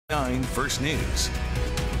9 First News.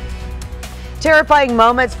 Terrifying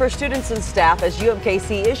moments for students and staff as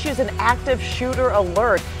UMKC issues an active shooter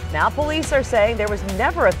alert. Now police are saying there was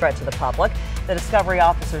never a threat to the public. The discovery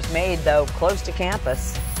officers made, though, close to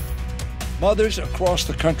campus. Mothers across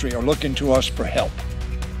the country are looking to us for help.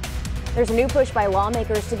 There's a new push by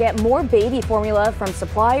lawmakers to get more baby formula from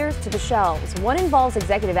suppliers to the shelves. One involves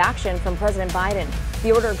executive action from President Biden.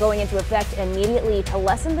 The order going into effect immediately to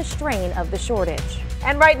lessen the strain of the shortage.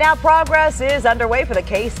 And right now, progress is underway for the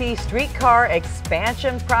KC streetcar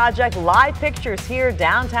expansion project. Live pictures here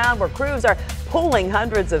downtown where crews are pulling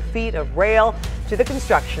hundreds of feet of rail to the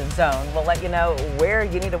construction zone. We'll let you know where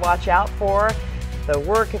you need to watch out for the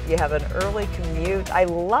work if you have an early commute. I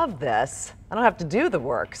love this. I don't have to do the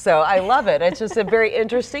work, so I love it. It's just a very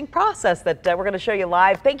interesting process that we're going to show you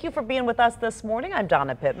live. Thank you for being with us this morning. I'm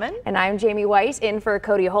Donna Pittman. And I'm Jamie Weiss in for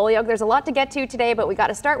Cody Holyoke. There's a lot to get to today, but we got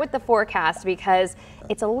to start with the forecast because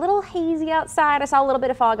it's a little hazy outside. I saw a little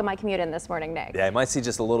bit of fog on my commute in this morning, Nick. Yeah, I might see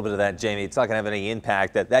just a little bit of that, Jamie. It's not going to have any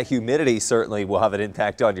impact. That humidity certainly will have an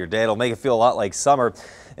impact on your day. It'll make it feel a lot like summer.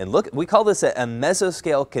 And look, we call this a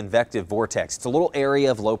mesoscale convective vortex. It's a little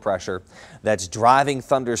area of low pressure that's driving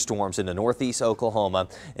thunderstorms into northeast Oklahoma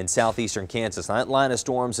and southeastern Kansas. That line of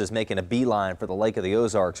storms is making a beeline for the Lake of the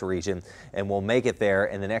Ozarks region and will make it there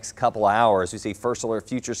in the next couple of hours. We see first alert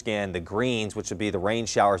future scan, the greens, which would be the rain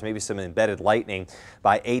showers, maybe some embedded lightning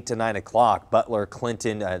by 8 to 9 o'clock. Butler,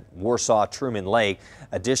 Clinton, Warsaw, Truman Lake.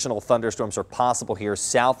 Additional thunderstorms are possible here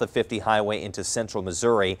south of 50 Highway into central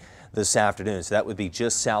Missouri this afternoon. So that would be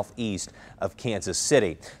just southeast of Kansas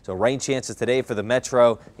City. So rain chances today for the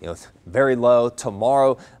metro, very low.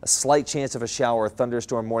 Tomorrow, a slight chance of a shower or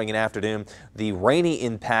thunderstorm morning and afternoon. The rainy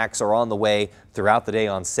impacts are on the way throughout the day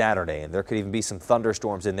on Saturday, and there could even be some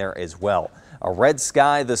thunderstorms in there as well. A red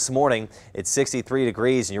sky this morning. It's 63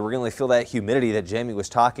 degrees, and you're going to feel that humidity that Jamie was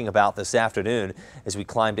talking about this afternoon as we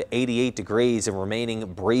climb to 88 degrees and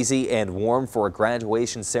remaining breezy and warm for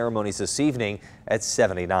graduation ceremonies this evening at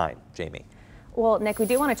 79. Jamie. Well, Nick, we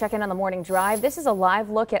do want to check in on the morning drive. This is a live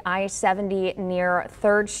look at I-70 near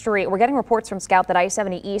 3rd Street. We're getting reports from Scout that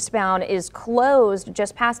I-70 eastbound is closed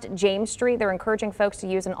just past James Street. They're encouraging folks to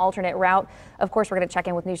use an alternate route. Of course, we're going to check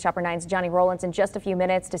in with News Chopper 9's Johnny Rollins in just a few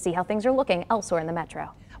minutes to see how things are looking elsewhere in the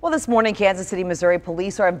metro. Well, this morning, Kansas City, Missouri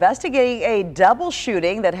police are investigating a double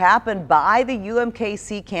shooting that happened by the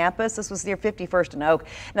UMKC campus. This was near 51st and Oak.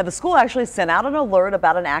 Now, the school actually sent out an alert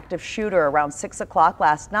about an active shooter around 6 o'clock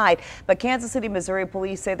last night, but Kansas City, Missouri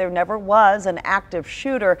police say there never was an active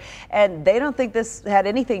shooter, and they don't think this had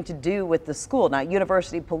anything to do with the school. Now,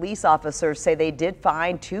 university police officers say they did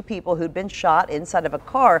find 2 people who'd been shot inside of a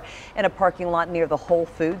car in a parking lot near the Whole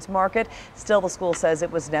Foods market. Still, the school says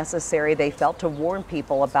it was necessary, they felt, to warn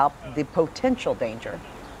people about the potential danger.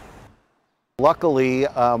 Luckily,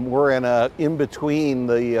 we're in between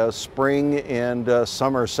the spring and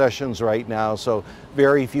summer sessions right now, so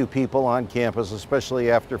very few people on campus,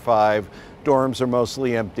 especially after 5. Dorms are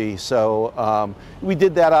mostly empty, so we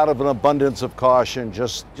did that out of an abundance of caution.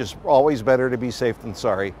 Just always better to be safe than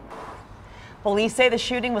sorry. Police say the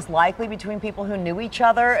shooting was likely between people who knew each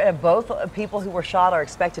other. Both people who were shot are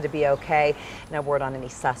expected to be okay. No word on any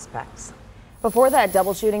suspects. Before that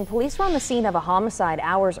double shooting, police were on the scene of a homicide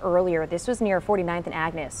hours earlier. This was near 49th and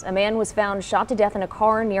Agnes. A man was found shot to death in a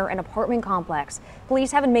car near an apartment complex.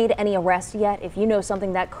 Police haven't made any arrests yet. If you know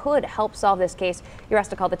something that could help solve this case, you're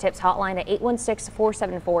asked to call the TIPS hotline at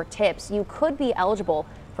 816-474-TIPS. You could be eligible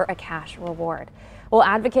for a cash reward. Well,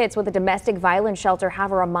 advocates with a domestic violence shelter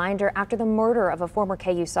have a reminder after the murder of a former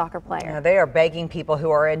KU soccer player. Now, they are begging people who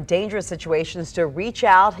are in dangerous situations to reach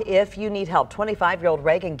out if you need help. 25-year-old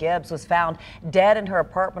Reagan Gibbs was found dead in her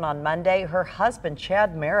apartment on Monday. Her husband,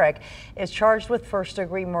 Chad Merrick, is charged with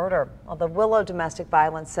first-degree murder. Well, the Willow Domestic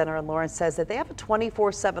Violence Center in Lawrence says that they have a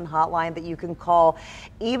 24/7 hotline that you can call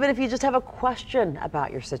even if you just have a question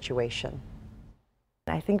about your situation.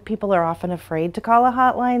 I think people are often afraid to call a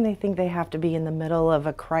hotline. They think they have to be in the middle of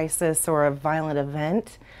a crisis or a violent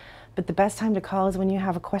event. But the best time to call is when you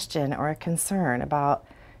have a question or a concern about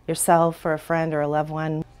yourself or a friend or a loved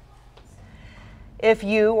one. If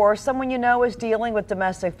you or someone you know is dealing with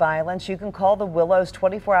domestic violence, you can call the Willow's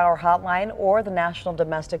 24-hour hotline or the National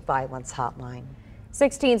Domestic Violence Hotline.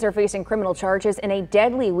 6 teens are facing criminal charges in a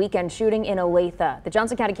deadly weekend shooting in Olathe. The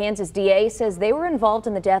Johnson County, Kansas DA says they were involved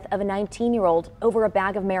in the death of a 19-year-old over a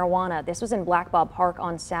bag of marijuana. This was in Black Bob Park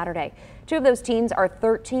on Saturday. Two of those teens are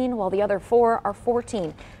 13, while the other 4 are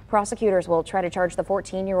 14. Prosecutors will try to charge the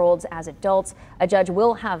 14-year-olds as adults. A judge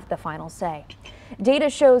will have the final say. Data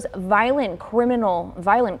shows violent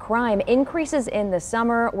crime increases in the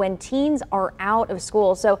summer when teens are out of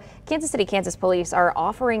school. So Kansas City, Kansas police are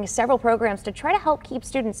offering several programs to try to help keep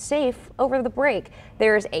students safe over the break.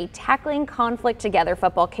 There's a Tackling Conflict Together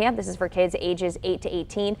football camp. This is for kids ages 8 to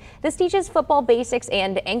 18. This teaches football basics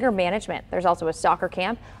and anger management. There's also a soccer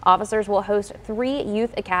camp. Officers will host 3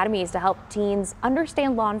 youth academies to help teens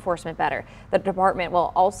understand law enforcement better. The department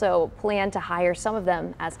will also plan to hire some of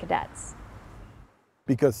them as cadets.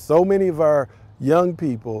 Because so many of our young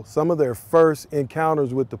people, some of their first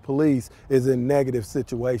encounters with the police is in negative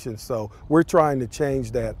situations. So we're trying to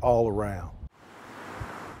change that all around.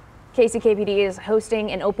 KCKPD is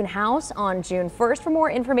hosting an open house on June 1st. For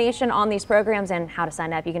more information on these programs and how to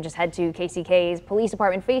sign up, you can just head to KCK's Police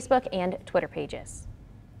Department Facebook and Twitter pages.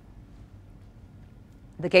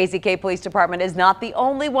 The KCK Police Department is not the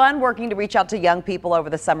only one working to reach out to young people over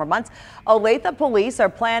the summer months. Olathe Police are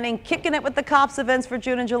planning Kicking It with the Cops events for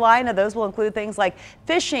June and July. Now, those will include things like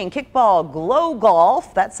fishing, kickball, glow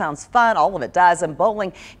golf. That sounds fun. All of it does. And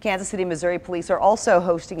bowling. Kansas City, Missouri Police are also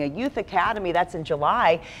hosting a youth academy. That's in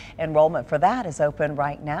July. Enrollment for that is open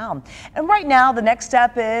right now. And right now, the next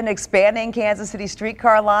step in expanding Kansas City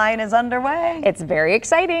streetcar line is underway. It's very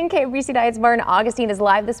exciting. KBC 9's Martin Augustine is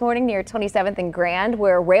live this morning near 27th and Grand,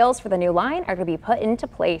 where rails for the new line are going to be put into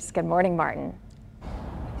place. Good morning, Martin.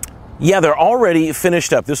 Yeah, they're already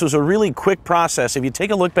finished up. This was a really quick process. If you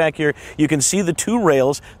take a look back here, you can see the 2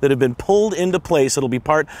 rails that have been pulled into place. It'll be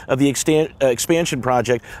part of the expansion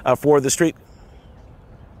project for the street.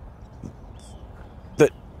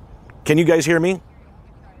 Can you guys hear me?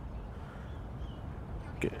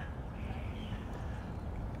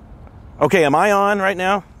 Okay, am I on right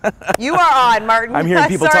now? You are on, Martin. I'm hearing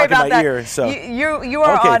people talking in my ear. So you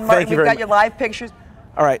are on, Martin. We've got your live pictures.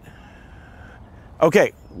 All right.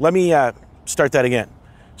 Okay, let me start that again.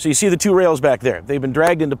 So you see the 2 rails back there. They've been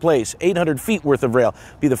dragged into place. 800 feet worth of rail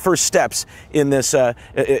be the first steps in this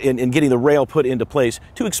in getting the rail put into place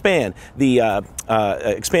to expand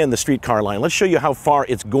the streetcar line. Let's show you how far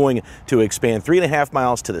it's going to expand. 3.5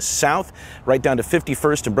 miles to the south, right down to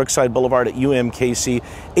 51st and Brookside Boulevard at UMKC.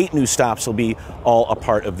 8 new stops will be all a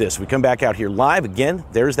part of this. We come back out here live again.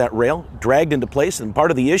 There's that rail dragged into place, and part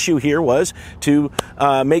of the issue here was to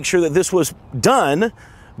make sure that this was done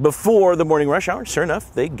before the morning rush hour. Sure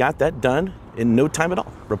enough, they got that done in no time at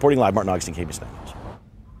all. Reporting live, Martin Augustine, KBC 9 News.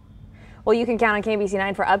 Well, you can count on KBC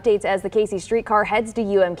 9 for updates as the KC streetcar heads to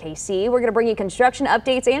UMKC. We're going to bring you construction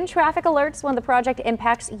updates and traffic alerts when the project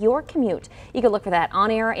impacts your commute. You can look for that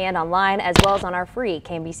on air and online, as well as on our free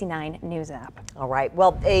KBC 9 News app. All right.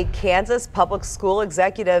 Well, a Kansas public school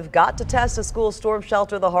executive got to test a school storm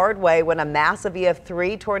shelter the hard way when a massive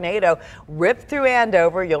EF3 tornado ripped through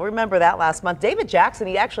Andover. You'll remember that last month. David Jackson,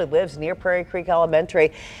 he actually lives near Prairie Creek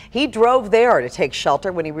Elementary. He drove there to take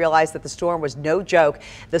shelter when he realized that the storm was no joke.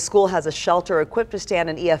 The school has a shelter equipped to stand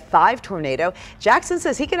an EF5 tornado. Jackson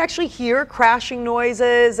says he could actually hear crashing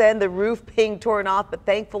noises and the roof being torn off, but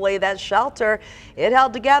thankfully that shelter, it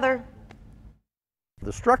held together.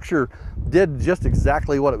 The structure did just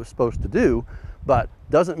exactly what it was supposed to do, but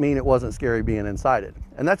doesn't mean it wasn't scary being inside it.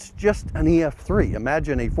 And that's just an EF3.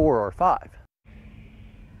 Imagine a 4 or 5.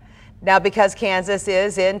 Now, because Kansas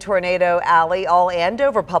is in Tornado Alley, all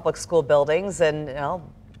Andover public school buildings and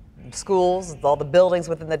schools, all the buildings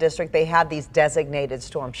within the district, they have these designated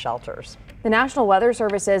storm shelters. The National Weather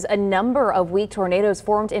Service says a number of weak tornadoes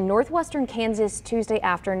formed in northwestern Kansas Tuesday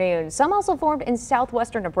afternoon. Some also formed in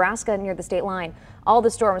southwestern Nebraska near the state line. All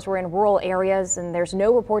the storms were in rural areas, and there's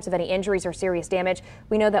no reports of any injuries or serious damage.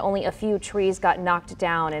 We know that only a few trees got knocked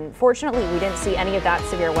down, and fortunately, we didn't see any of that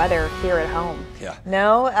severe weather here at home. Yeah.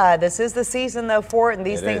 No, this is the season, though, for it, and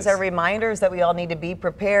these things are reminders that we all need to be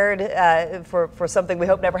prepared for something we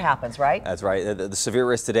hope never happens, right? That's right. The severe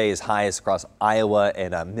risk today is highest across Iowa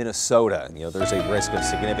and Minnesota. There's a risk of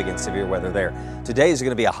significant severe weather there. Today is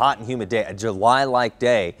going to be a hot and humid day, a July-like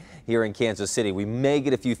day here in Kansas City. We may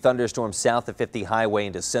get a few thunderstorms south of 50 Highway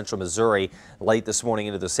into central Missouri late this morning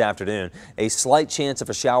into this afternoon. A slight chance of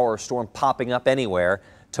a shower or storm popping up anywhere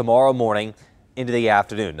tomorrow morning into the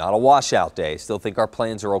afternoon. Not a washout day. Still think our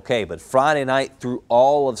plans are okay, but Friday night through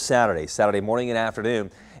all of Saturday morning and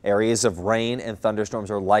afternoon, Areas of rain and thunderstorms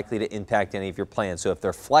are likely to impact any of your plans. So if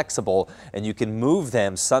they're flexible and you can move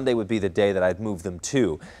them, Sunday would be the day that I'd move them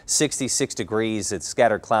to. 66 degrees, it's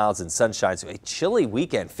scattered clouds and sunshine. So a chilly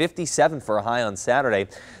weekend, 57 for a high on Saturday.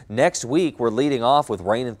 Next week, we're leading off with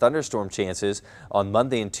rain and thunderstorm chances on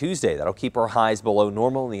Monday and Tuesday. That'll keep our highs below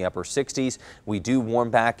normal in the upper 60s. We do warm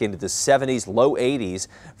back into the 70s, low 80s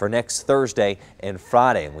for next Thursday and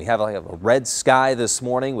Friday. And we have like a red sky this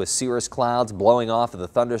morning with cirrus clouds blowing off of the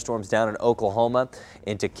thunderstorms down in Oklahoma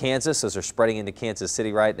into Kansas. Those are spreading into Kansas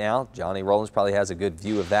City right now. Johnny Rollins probably has a good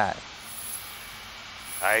view of that.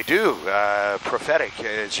 I do. Prophetic,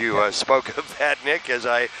 as you spoke of that, Nick, as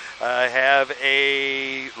I have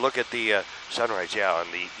a look at the sunrise, on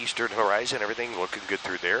the eastern horizon. Everything looking good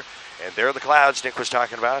through there. And there are the clouds Nick was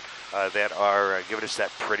talking about that are giving us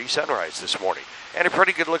that pretty sunrise this morning. And a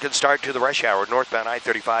pretty good looking start to the rush hour. Northbound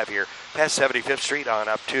I-35 here, past 75th Street on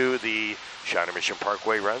up to the Shiner Mission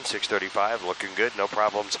Parkway run, 635, looking good, no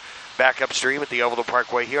problems. Back upstream at the Oval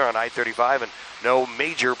Parkway here on I-35, and no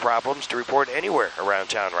major problems to report anywhere around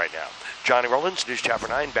town right now. Johnny Rollins, News Chopper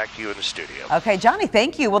 9, back to you in the studio. Okay, Johnny,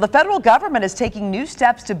 thank you. Well, the federal government is taking new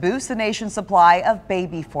steps to boost the nation's supply of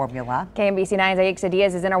baby formula. KMBC 9's Aixa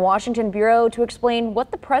Diaz is in our Washington bureau to explain what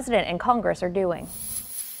the president and Congress are doing.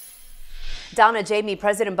 Donna, Jamie,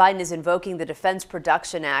 President Biden is invoking the Defense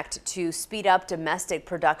Production Act to speed up domestic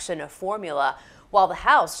production of formula, while the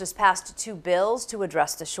House just passed 2 bills to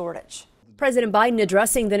address the shortage. President Biden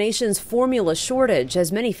addressing the nation's formula shortage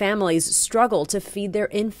as many families struggle to feed their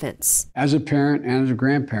infants. As a parent and as a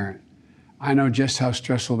grandparent, I know just how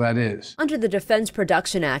stressful that is. Under the Defense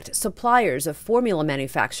Production Act, suppliers of formula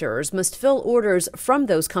manufacturers must fill orders from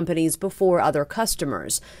those companies before other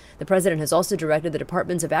customers. The president has also directed the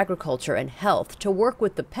Departments of Agriculture and Health to work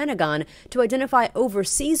with the Pentagon to identify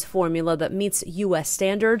overseas formula that meets U.S.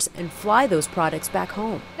 standards and fly those products back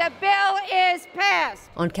home. The bill is passed.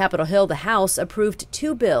 On Capitol Hill, the House approved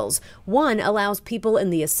 2 bills. One allows people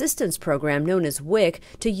in the assistance program known as WIC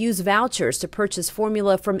to use vouchers to purchase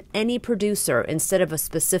formula from any producer instead of a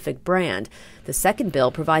specific brand. The second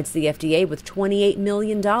bill provides the FDA with $28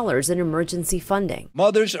 million in emergency funding.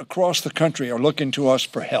 Mothers across the country are looking to us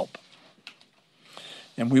for help,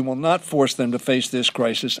 and we will not force them to face this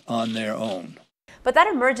crisis on their own. But that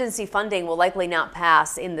emergency funding will likely not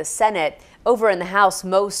pass in the Senate. Over in the House,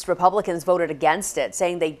 most Republicans voted against it,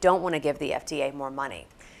 saying they don't want to give the FDA more money.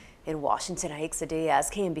 In Washington, Aixa Diaz,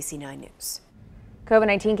 KMBC 9 News.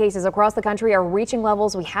 COVID-19 cases across the country are reaching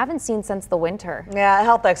levels we haven't seen since the winter. Yeah,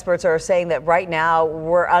 health experts are saying that right now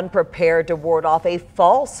we're unprepared to ward off a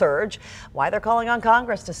fall surge. Why they're calling on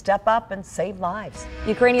Congress to step up and save lives.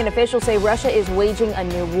 Ukrainian officials say Russia is waging a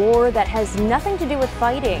new war that has nothing to do with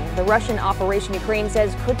fighting. The Russian Operation Ukraine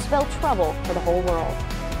says could spell trouble for the whole world.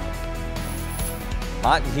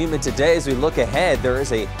 Hot and humid today. As we look ahead, there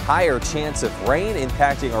is a higher chance of rain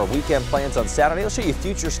impacting our weekend plans on Saturday. I'll show you a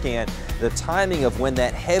future scan, the timing of when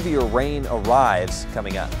that heavier rain arrives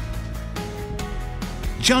coming up.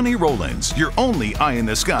 Johnny Rollins, your only eye in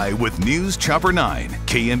the sky with News Chopper 9,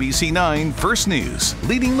 KMBC 9 First News,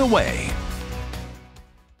 leading the way.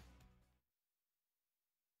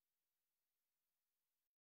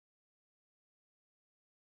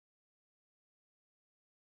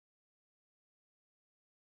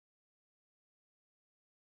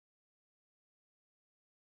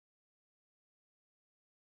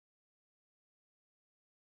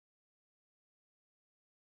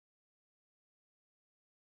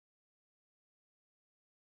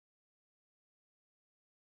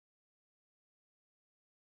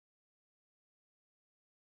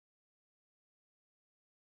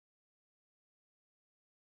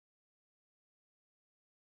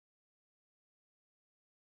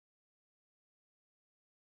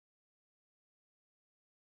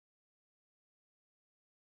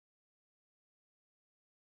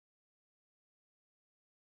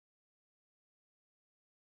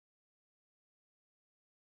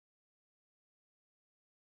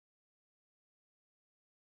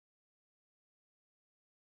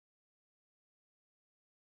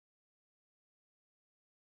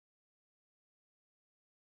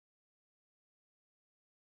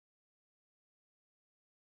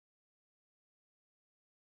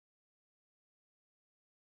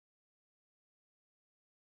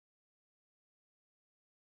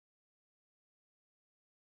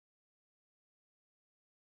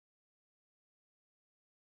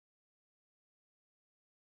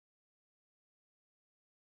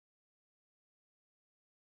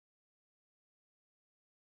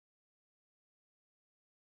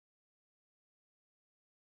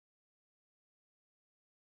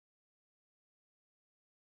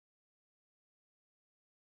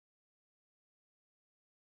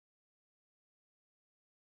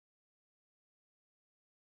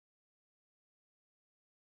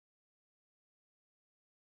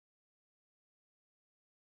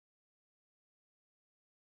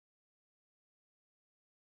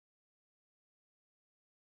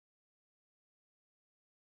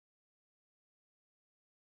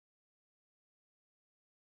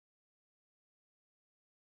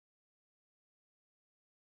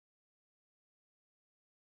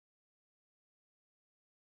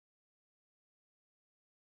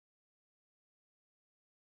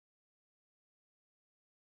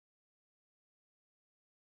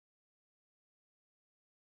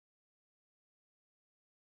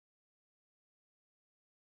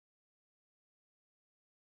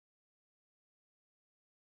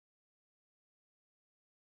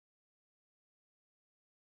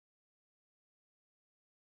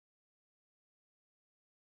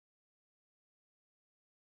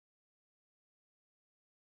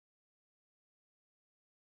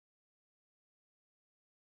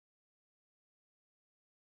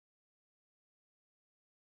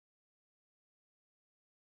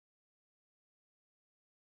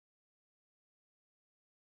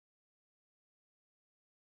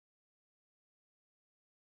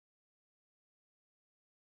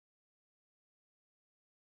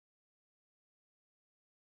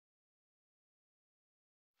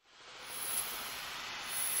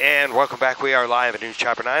 And welcome back. We are live at News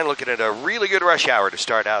Chopper 9, looking at a really good rush hour to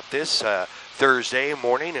start out this Thursday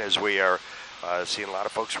morning, as we are seeing a lot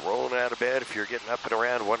of folks rolling out of bed. If you're getting up and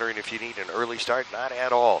around, wondering if you need an early start, not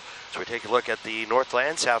at all. So we take a look at the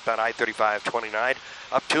Northland, southbound I-35-29,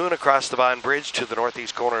 up to and across the Bond Bridge to the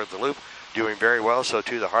northeast corner of the loop, doing very well. So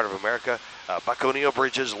to the Heart of America. Buck O'Neill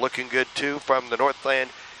Bridge is looking good too from the Northland.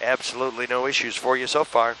 Absolutely no issues for you so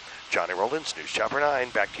far. Johnny Rollins, News Chopper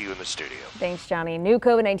 9, back to you in the studio. Thanks, Johnny. New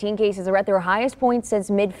COVID-19 cases are at their highest point since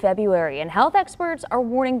mid-February, and health experts are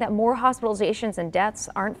warning that more hospitalizations and deaths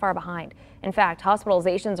aren't far behind. In fact,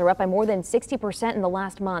 hospitalizations are up by more than 60% in the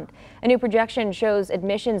last month. A new projection shows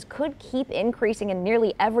admissions could keep increasing in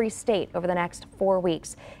nearly every state over the next 4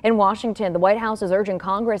 weeks. In Washington, the White House is urging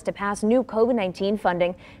Congress to pass new COVID-19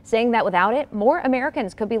 funding, saying that without it, more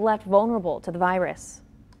Americans could be left vulnerable to the virus.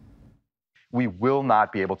 We will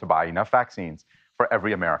not be able to buy enough vaccines for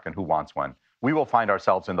every American who wants one. We will find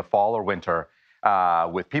ourselves in the fall or winter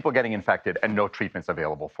with people getting infected and no treatments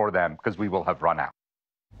available for them because we will have run out.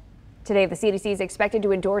 Today, the CDC is expected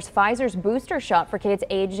to endorse Pfizer's booster shot for kids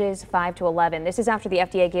ages 5 to 11. This is after the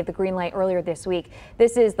FDA gave the green light earlier this week.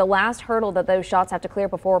 This is the last hurdle that those shots have to clear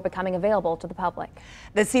before becoming available to the public.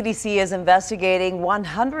 The CDC is investigating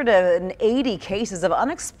 180 cases of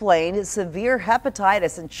unexplained severe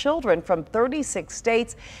hepatitis in children from 36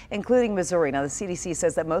 states, including Missouri. Now, the CDC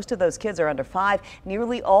says that most of those kids are under 5.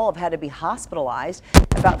 Nearly all have had to be hospitalized.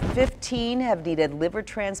 About 15 have needed liver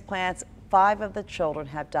transplants. 5 of the children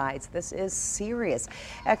have died. So this is serious.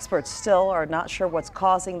 Experts still are not sure what's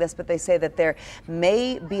causing this, but they say that there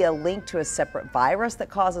may be a link to a separate virus that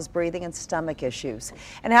causes breathing and stomach issues.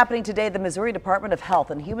 And happening today, the Missouri Department of Health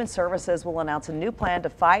and Human Services will announce a new plan to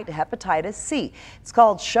fight hepatitis C. It's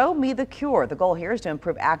called Show Me the Cure. The goal here is to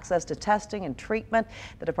improve access to testing and treatment.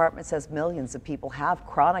 The department says millions of people have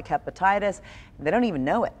chronic hepatitis, and they don't even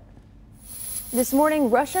know it. This morning,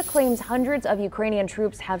 Russia claims hundreds of Ukrainian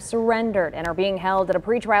troops have surrendered and are being held at a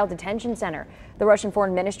pretrial detention center. The Russian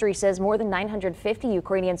Foreign Ministry says more than 950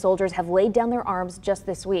 Ukrainian soldiers have laid down their arms just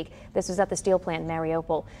this week. This is at the steel plant in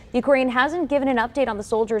Mariupol. Ukraine hasn't given an update on the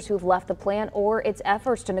soldiers who've left the plant or its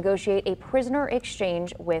efforts to negotiate a prisoner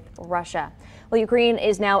exchange with Russia. Well, Ukraine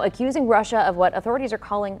is now accusing Russia of what authorities are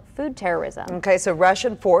calling food terrorism. Okay, so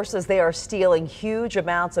Russian forces, they are stealing huge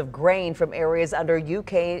amounts of grain from areas under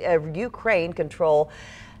Ukraine control.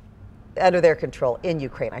 Under their control in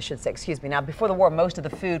Ukraine, I should say, excuse me. Now, before the war, most of the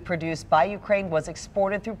food produced by Ukraine was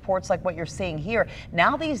exported through ports like what you're seeing here.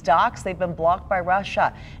 Now these docks, they've been blocked by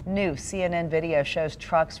Russia. New CNN video shows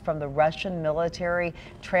trucks from the Russian military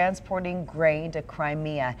transporting grain to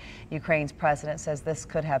Crimea. Ukraine's president says this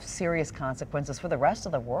could have serious consequences for the rest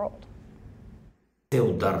of the world.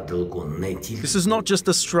 This is not just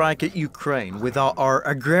a strike at Ukraine. Without our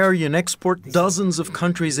agrarian export, dozens of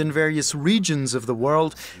countries in various regions of the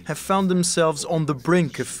world have found themselves on the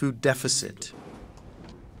brink of food deficit.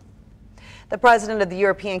 The president of the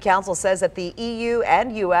European Council says that the EU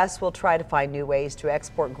and U.S. will try to find new ways to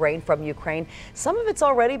export grain from Ukraine. Some of it's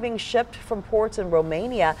already being shipped from ports in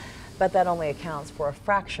Romania, but that only accounts for a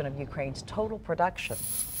fraction of Ukraine's total production.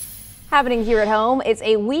 Happening here at home, it's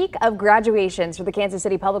a week of graduations for the Kansas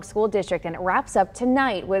City Public School District, and it wraps up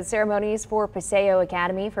tonight with ceremonies for Paseo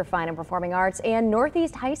Academy for Fine and Performing Arts and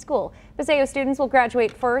Northeast High School. Paseo students will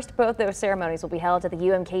graduate first. Both those ceremonies will be held at the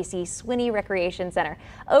UMKC Swinney Recreation Center.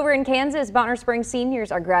 Over in Kansas, Bonner Springs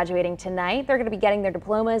seniors are graduating tonight. They're going to be getting their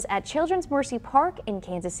diplomas at Children's Mercy Park in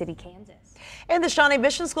Kansas City, Kansas. In the Shawnee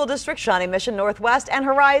Mission School District, Shawnee Mission Northwest and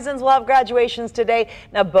Horizons will have graduations today.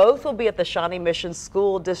 Now, both will be at the Shawnee Mission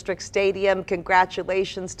School District Stadium.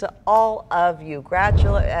 Congratulations to all of you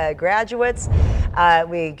graduates.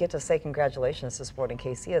 We get to say congratulations to Sporting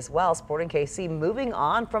KC as well. Sporting KC moving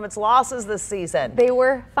on from its losses this season. They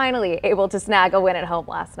were finally able to snag a win at home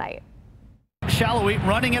last night. Shalloway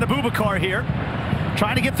running at Abubakar here,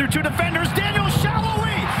 trying to get through 2 defenders. Daniel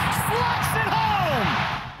Shalloway slots it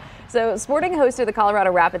home. So Sporting hosted the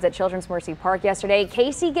Colorado Rapids at Children's Mercy Park yesterday.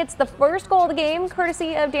 Casey gets the first goal of the game,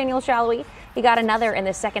 courtesy of Daniel Shalloway. He got another in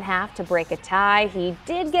the second half to break a tie. He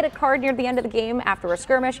did get a card near the end of the game after a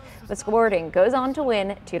skirmish, but Sporting goes on to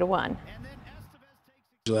win 2-1.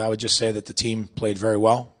 I would just say that the team played very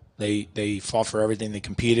well. They fought for everything. They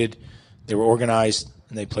competed. They were organized,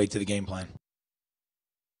 and they played to the game plan.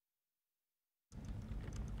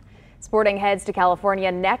 Sporting heads to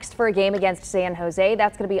California next for a game against San Jose.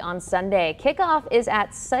 That's going to be on Sunday. Kickoff is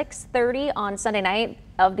at 6:30 on Sunday night.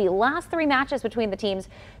 Of the last 3 matches between the teams,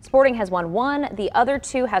 Sporting has won 1. The other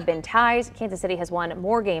 2 have been ties. Kansas City has won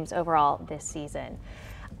more games overall this season.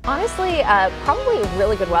 Honestly, probably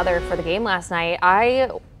really good weather for the game last night. I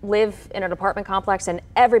live in an apartment complex and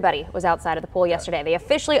everybody was outside of the pool yesterday. They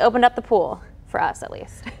officially opened up the pool, for us at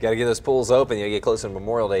least. Got to get those pools open. You get closer to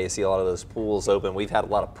Memorial Day, you see a lot of those pools open. We've had a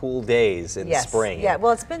lot of pool days in spring. Yeah,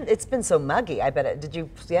 well, it's been so muggy. I bet did you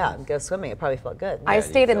go swimming? It probably felt good. I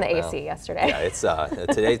stayed in the AC yesterday. Yeah, it's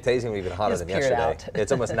today's gonna be even hotter than yesterday.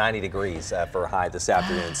 It's almost 90 degrees for a high this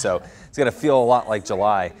afternoon, so it's gonna feel a lot like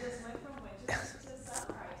July.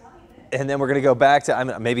 And then we're going to go back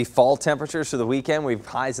to maybe fall temperatures for the weekend. We've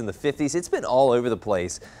highs in the 50s. It's been all over the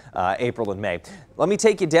place, April and May. Let me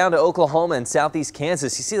take you down to Oklahoma and southeast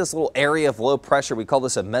Kansas. You see this little area of low pressure. We call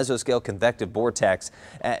this a mesoscale convective vortex.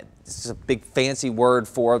 It's a big fancy word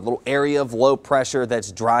for a little area of low pressure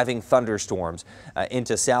that's driving thunderstorms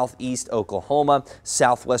into southeast Oklahoma,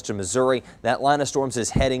 southwestern Missouri. That line of storms is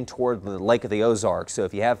heading toward the Lake of the Ozarks. So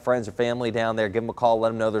if you have friends or family down there, give them a call. Let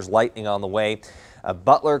them know there's lightning on the way.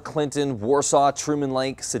 Butler, Clinton, Warsaw, Truman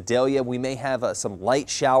Lake, Sedalia. We may have some light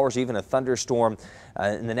showers, even a thunderstorm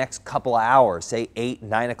in the next couple of hours, say 8,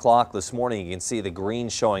 9 o'clock this morning. You can see the green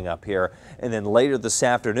showing up here. And then later this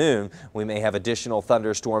afternoon, we may have additional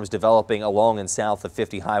thunderstorms developing along and south of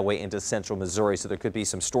 50 Highway into central Missouri. So there could be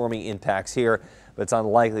some stormy impacts here, but it's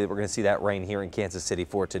unlikely that we're going to see that rain here in Kansas City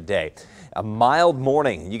for today. A mild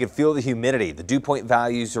morning. You can feel the humidity. The dew point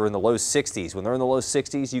values are in the low 60s. When they're in the low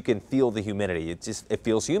 60s, you can feel the humidity. It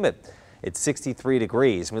feels humid. It's 63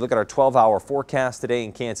 degrees. When we look at our 12-hour forecast today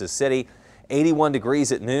in Kansas City, 81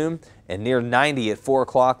 degrees at noon and near 90 at 4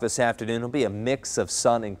 o'clock this afternoon. It'll be a mix of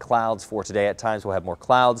sun and clouds for today. At times we'll have more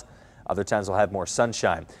clouds. Other times we'll have more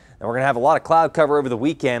sunshine. And we're going to have a lot of cloud cover over the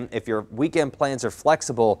weekend. If your weekend plans are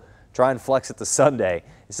flexible, try and flex it to Sunday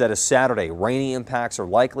instead of Saturday. Rainy impacts are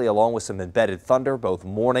likely along with some embedded thunder both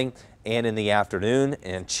morning and in the afternoon,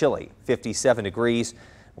 and chilly, 57 degrees.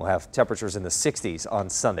 We'll have temperatures in the 60s on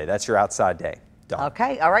Sunday. That's your outside day.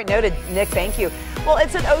 Okay, all right, noted. Nick, thank you. Well,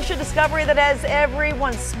 it's an ocean discovery that has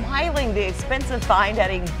everyone smiling. The expensive find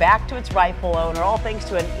heading back to its rightful owner, all thanks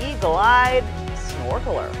to an eagle-eyed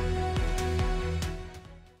snorkeler.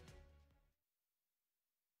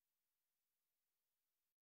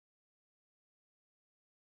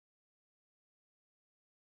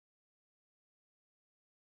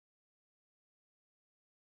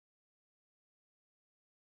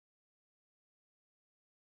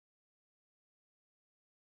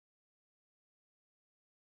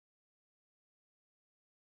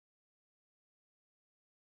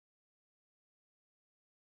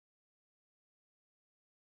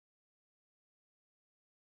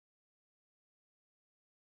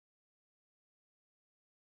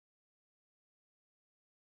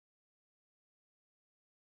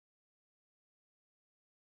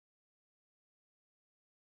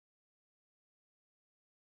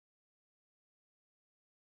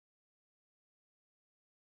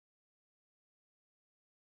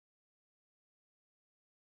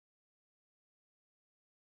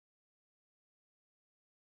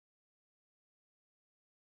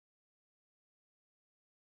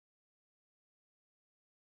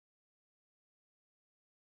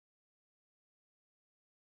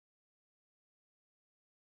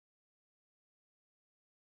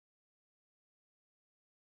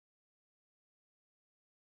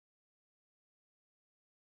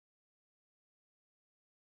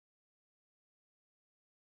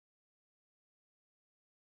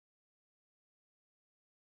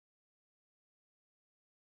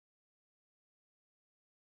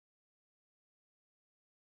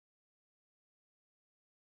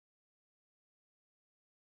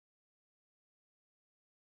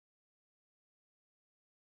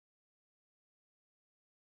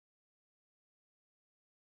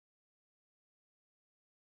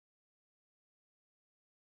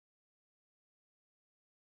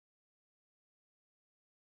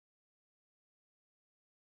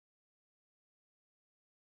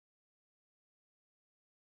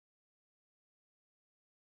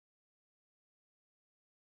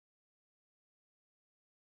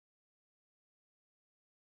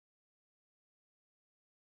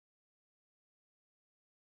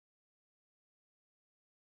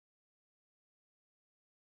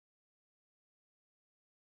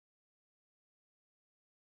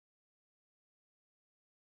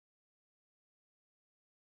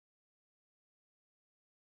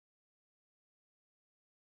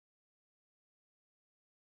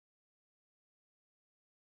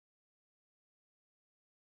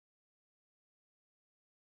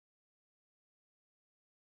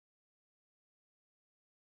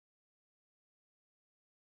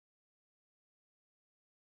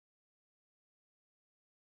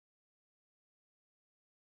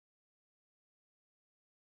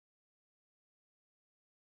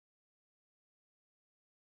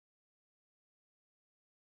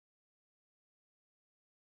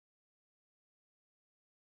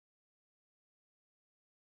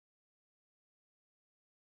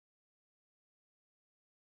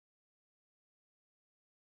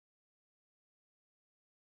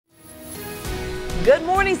 Good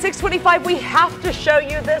morning, 625. We have to show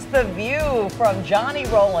you this, the view from Johnny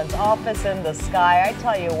Rowland's office in the sky. I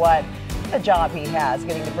tell you what, the job he has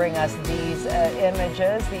getting to bring us these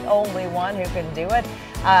images, the only one who can do it.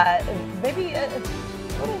 Maybe a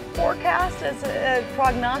little forecast is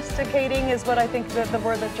prognosticating is what I think the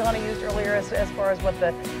word that Johnny used earlier as far as what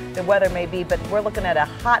the weather may be, but we're looking at a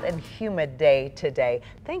hot and humid day today.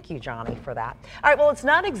 Thank you, Johnny, for that. All right, well, it's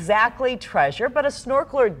not exactly treasure, but a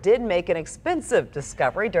snorkeler did make an expensive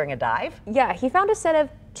discovery during a dive. Yeah, he found a set of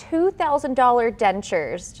 $2,000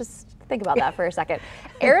 dentures. Just think about that for a second.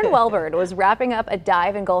 Aaron Welbird was wrapping up a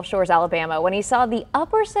dive in Gulf Shores, Alabama, when he saw the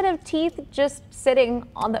upper set of teeth just sitting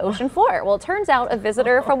on the ocean floor. Well, it turns out a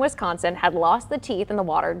visitor from Wisconsin had lost the teeth in the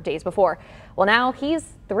water days before. Well, now he's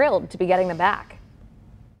thrilled to be getting them back.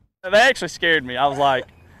 They actually scared me. I was like,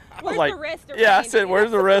 the rest of yeah, I said,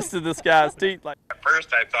 where's the rest of this guy's teeth? Like, at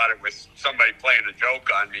first I thought it was somebody playing a joke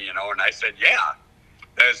on me, you know, and I said, yeah,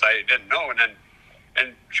 as I didn't know.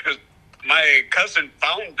 And she goes, my cousin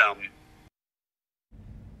found them.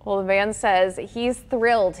 Well, the man says he's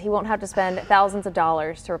thrilled he won't have to spend thousands of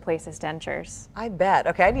dollars to replace his dentures. I bet.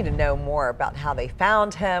 Okay, I need to know more about how they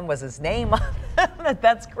found him. Was his name on them?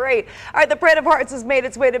 That's great. All right, the Parade of Hearts has made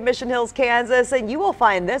its way to Mission Hills, Kansas, and you will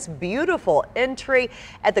find this beautiful entry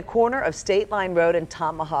at the corner of State Line Road and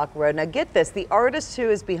Tomahawk Road. Now get this, the artist who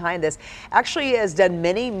is behind this actually has done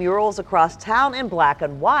many murals across town in black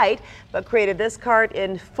and white, but created this card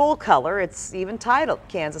in full color. It's even titled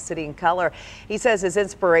Kansas City in Color. He says his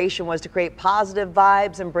inspiration was to create positive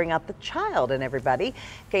vibes and bring out the child in everybody.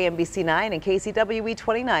 KMBC 9 and KCWE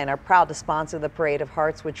 29 are proud to sponsor the Parade of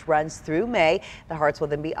Hearts, which runs through May. The hearts will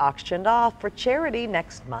then be auctioned off for charity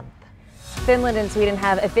next month. Finland and Sweden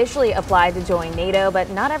have officially applied to join NATO, but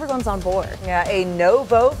not everyone's on board. Yeah, a no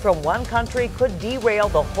vote from one country could derail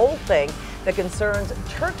the whole thing. The concerns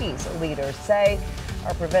Turkey's leaders say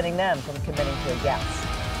are preventing them from committing to a yes.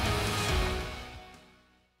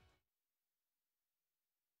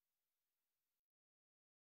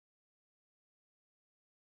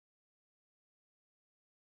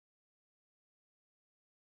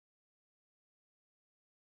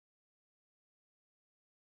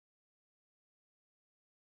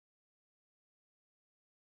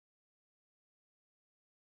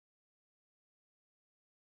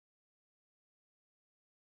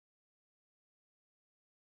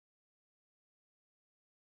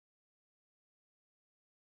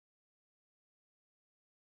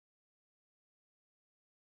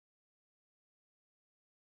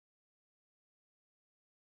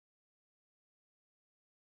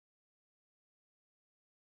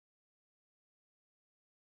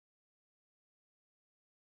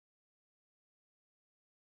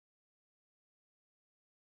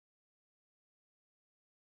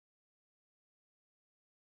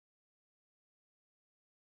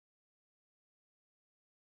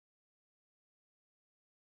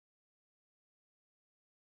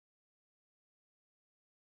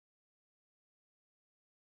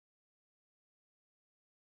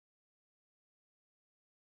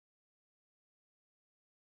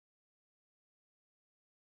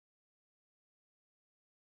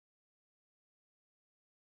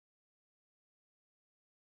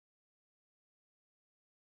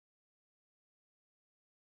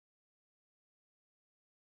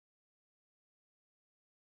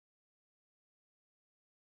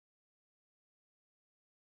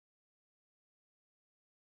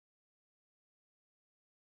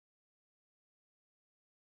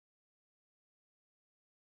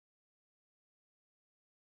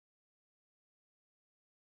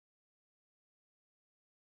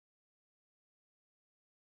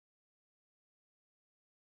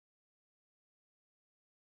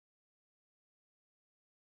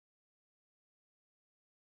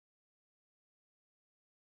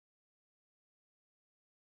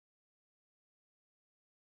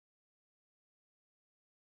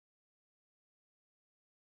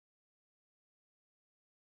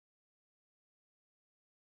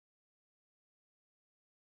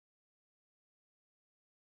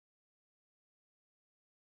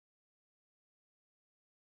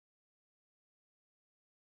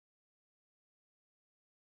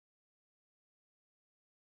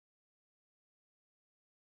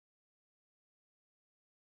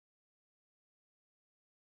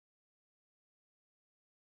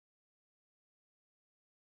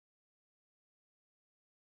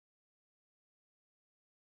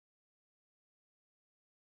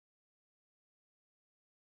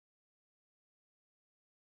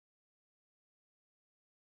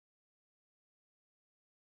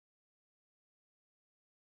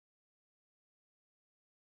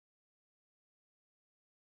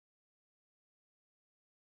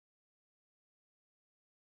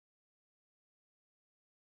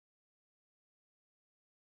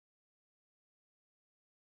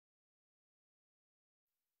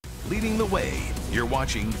 leading the way. You're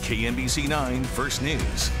watching KMBC 9 First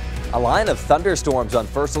News. A line of thunderstorms on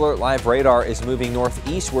First Alert Live radar is moving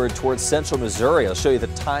northeastward towards central Missouri. I'll show you the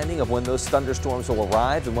timing of when those thunderstorms will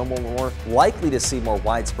arrive and when we're more likely to see more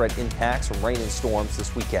widespread impacts from rain and storms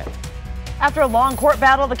this weekend. After a long court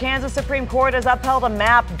battle, the Kansas Supreme Court has upheld a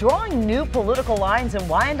map drawing new political lines in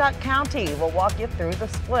Wyandotte County. We'll walk you through the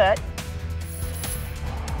split.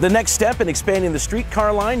 The next step in expanding the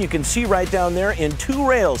streetcar line, you can see right down there in 2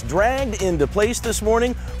 rails dragged into place this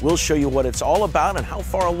morning. We'll show you what it's all about and how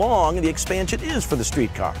far along the expansion is for the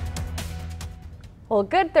streetcar. Well,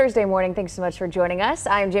 good Thursday morning. Thanks so much for joining us.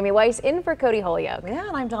 I'm Jamie Weiss in for Cody Holyoke. Yeah,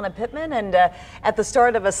 and I'm Donna Pittman, and at the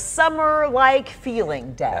start of a summer-like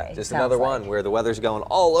feeling day. Yeah, just another one where the weather's going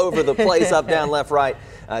all over the place, up, down, left, right.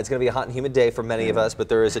 It's going to be a hot and humid day for many of us, but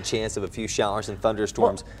there is a chance of a few showers and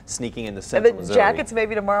thunderstorms sneaking into central Missouri. Jackets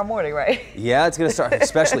maybe tomorrow morning, right? Yeah, it's going to start,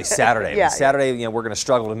 especially Saturday. Yeah, Saturday, you know, we're going to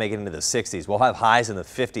struggle to make it into the 60s. We'll have highs in the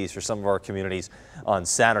 50s for some of our communities on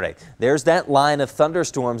Saturday. There's that line of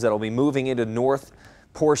thunderstorms that will be moving into north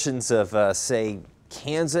portions of, say,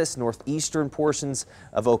 Kansas, northeastern portions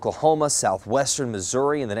of Oklahoma, southwestern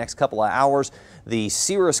Missouri in the next couple of hours. The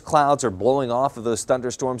cirrus clouds are blowing off of those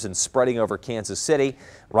thunderstorms and spreading over Kansas City.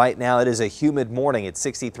 Right now it is a humid morning at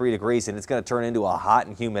 63 degrees and it's going to turn into a hot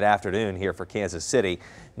and humid afternoon here for Kansas City,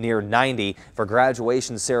 near 90 for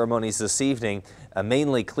graduation ceremonies this evening. A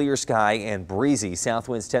mainly clear sky and breezy, south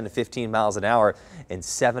winds 10 to 15 miles an hour and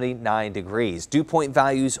 79 degrees. Dew point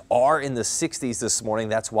values are in the 60s this morning.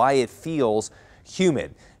 That's why it feels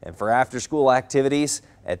humid. And for after school activities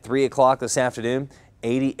at 3 o'clock this afternoon,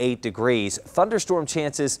 88 degrees. Thunderstorm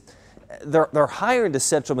chances, they're higher into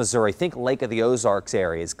central Missouri. Think Lake of the Ozarks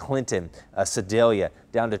areas, Clinton, Sedalia,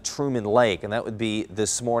 down to Truman Lake. And that would be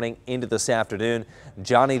this morning into this afternoon.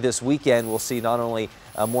 Johnny, this weekend we'll see not only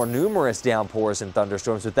more numerous downpours and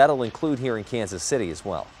thunderstorms, but that'll include here in Kansas City as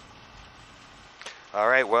well. All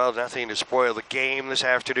right, well, nothing to spoil the game this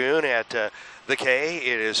afternoon at the K.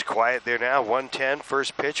 It is quiet there now. 1:10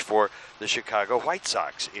 first pitch for the Chicago White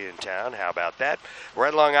Sox in town. How about that?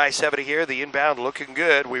 Right along I-70 here, the inbound looking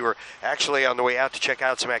good. We were actually on the way out to check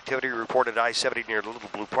out some activity reported I-70 near Little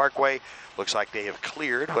Blue Parkway. Looks like they have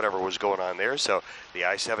cleared whatever was going on there. So the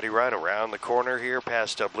I-70 run around the corner here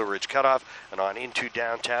past Blue Ridge Cutoff and on into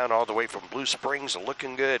downtown all the way from Blue Springs,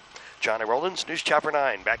 looking good. Johnny Rollins, News Chopper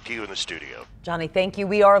 9, back to you in the studio. Johnny, thank you.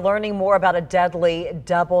 We are learning more about a deadly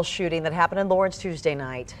double shooting that happened in Lawrence Tuesday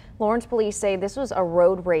night. Lawrence police say this was a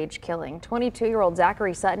road rage killing. 22-year-old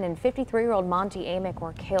Zachary Sutton and 53-year-old Monty Amick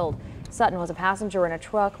were killed. Sutton was a passenger in a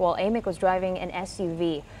truck while Amick was driving an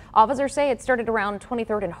SUV. Officers say it started around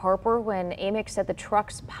 23rd and Harper when Amick said the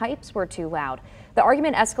truck's pipes were too loud. The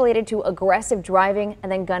argument escalated to aggressive driving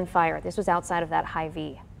and then gunfire. This was outside of that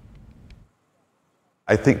Hy-V.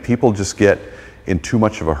 I think people just get in too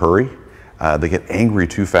much of a hurry. They get angry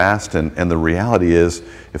too fast, and the reality is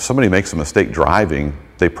if somebody makes a mistake driving,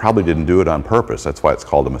 they probably didn't do it on purpose. That's why it's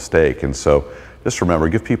called a mistake. And so just remember,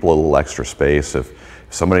 give people a little extra space. If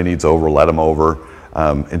somebody needs over, let them over,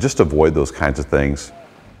 and just avoid those kinds of things.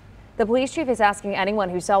 The police chief is asking anyone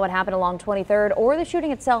who saw what happened along 23rd or the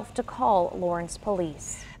shooting itself to call Lawrence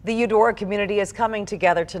police. The Eudora community is coming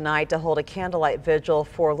together tonight to hold a candlelight vigil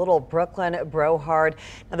for little Brooklyn Brohard.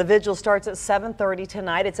 Now, the vigil starts at 7:30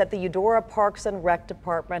 tonight. It's at the Eudora Parks and Rec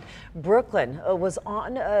Department. Brooklyn was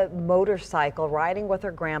on a motorcycle riding with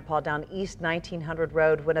her grandpa down East 1900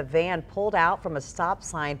 Road when a van pulled out from a stop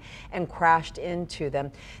sign and crashed into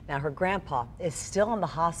them. Now, her grandpa is still in the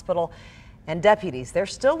hospital. And deputies, they're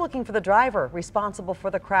still looking for the driver responsible for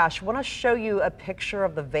the crash. I want to show you a picture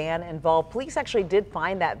of the van involved. Police actually did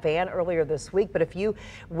find that van earlier this week, but if you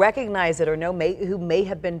recognize it or know who may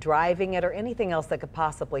have been driving it or anything else that could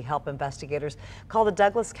possibly help investigators, call the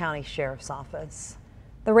Douglas County Sheriff's Office.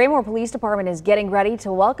 The Raymore Police Department is getting ready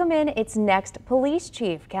to welcome in its next police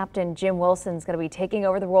chief. Captain Jim Wilson is going to be taking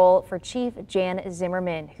over the role for Chief Jan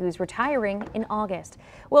Zimmerman, who's retiring in August.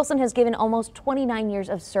 Wilson has given almost 29 years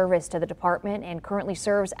of service to the department and currently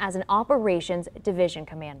serves as an operations division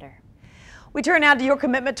commander. We turn now to your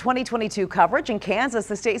Commitment 2022 coverage. In Kansas,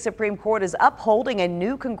 the state Supreme Court is upholding a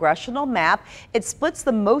new congressional map. It splits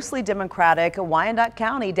the mostly Democratic Wyandotte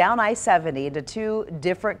County down I-70 into 2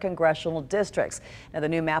 different congressional districts. Now, the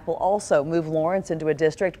new map will also move Lawrence into a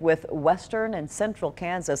district with western and central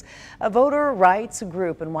Kansas. A voter rights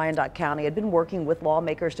group in Wyandotte County had been working with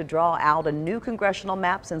lawmakers to draw out a new congressional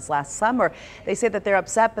map since last summer. They say that they're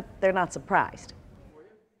upset, but they're not surprised.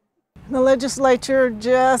 The legislature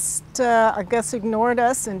just, I guess, ignored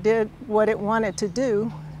us and did what it wanted to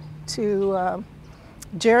do to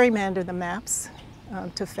gerrymander the maps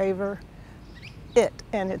to favor it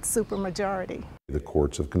and its supermajority. The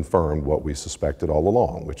courts have confirmed what we suspected all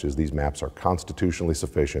along, which is these maps are constitutionally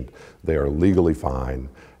sufficient, they are legally fine,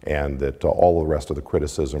 and that all the rest of the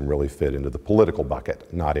criticism really fit into the political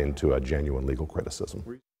bucket, not into a genuine legal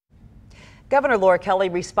criticism. Governor Laura Kelly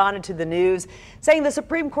responded to the news, saying the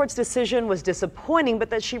Supreme Court's decision was disappointing, but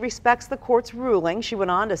that she respects the court's ruling. She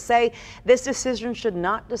went on to say this decision should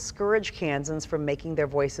not discourage Kansans from making their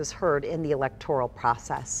voices heard in the electoral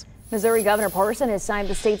process. Missouri Governor Parson has signed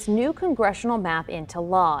the state's new congressional map into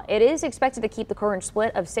law. It is expected to keep the current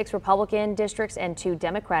split of 6 Republican districts and 2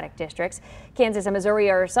 Democratic districts. Kansas and Missouri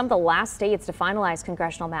are some of the last states to finalize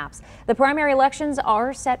congressional maps. The primary elections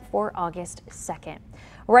are set for August 2nd.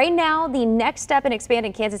 Right now, the next step in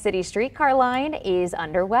expanding Kansas City's streetcar line is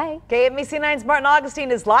underway. KMBC 9's Martin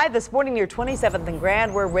Augustine is live this morning near 27th and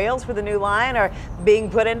Grand, where rails for the new line are being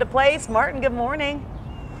put into place. Martin, good morning.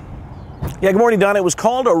 Yeah, good morning, Donna. It was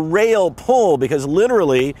called a rail pull because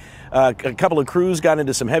literally a couple of crews got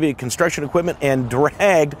into some heavy construction equipment and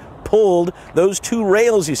pulled those 2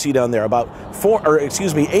 rails you see down there, about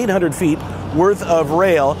 800 feet worth of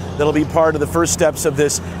rail that'll be part of the first steps of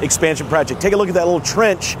this expansion project. Take a look at that little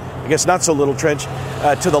trench, I guess not so little trench,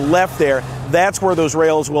 to the left there. That's where those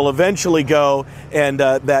rails will eventually go, and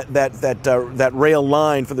that rail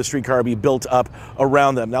line for the streetcar will be built up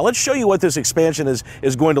around them. Now let's show you what this expansion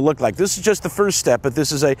is going to look like. This is just the first step, but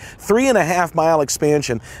this is a 3.5-mile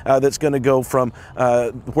expansion that's going to go from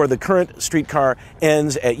where the current streetcar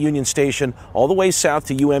ends at Union Station all the way south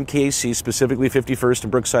to UMKC, specifically 51st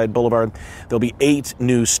and Brookside Boulevard. There'll be 8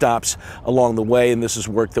 new stops along the way, and this is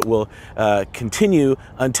work that will continue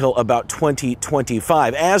until about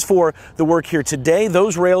 2025. As for the work here today,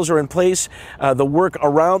 those rails are in place. The work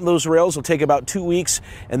around those rails will take about 2 weeks,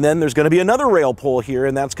 and then there's going to be another rail pull here,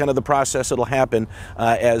 and that's kind of the process that'll happen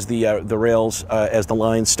as the rails, as the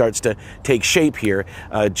line starts to take shape here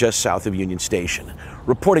just south of Union Station.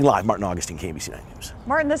 Reporting live, Martin Augustine, KMBC 9 News.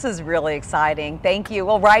 Martin, this is really exciting. Thank you.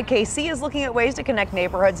 Well, Ride KC is looking at ways to connect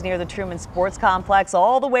neighborhoods near the Truman Sports Complex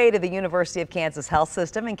all the way to the University of Kansas Health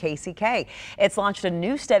System and KCK. It's launched a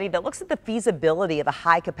new study that looks at the feasibility of a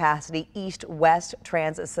high-capacity east-west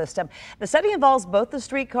transit system. The study involves both the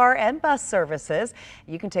streetcar and bus services.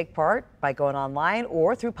 You can take part by going online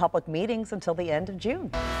or through public meetings until the end of June.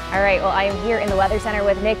 All right, well, I am here in the Weather Center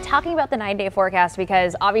with Nick talking about the 9-day forecast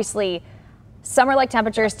because obviously summer-like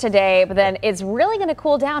temperatures today, but then it's really going to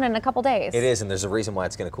cool down in a couple days. It is, and there's a reason why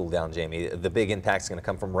it's going to cool down, Jamie. The big impact is going to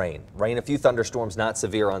come from rain. Rain, a few thunderstorms, not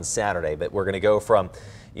severe on Saturday, but we're going to go from,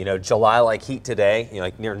 July-like heat today,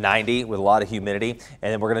 like near 90 with a lot of humidity,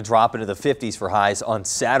 and then we're going to drop into the 50s for highs on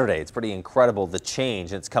Saturday. It's pretty incredible, the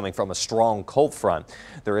change. It's coming from a strong cold front.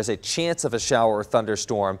 There is a chance of a shower or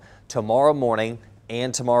thunderstorm tomorrow morning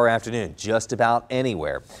and tomorrow afternoon, just about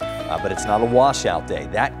anywhere. But it's not a washout day.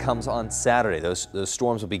 That comes on Saturday. Those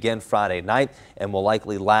storms will begin Friday night and will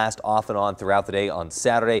likely last off and on throughout the day on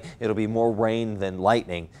Saturday. It'll be more rain than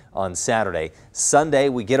lightning on Saturday. Sunday,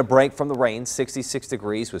 we get a break from the rain, 66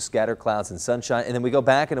 degrees with scattered clouds and sunshine, and then we go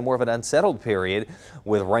back into more of an unsettled period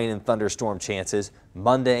with rain and thunderstorm chances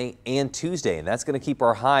Monday and Tuesday, and that's going to keep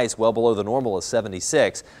our highs well below the normal of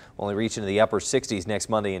 76. We'll only reach into the upper 60s next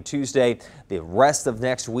Monday and Tuesday. The rest of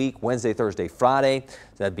next week, Wednesday, Thursday, Friday,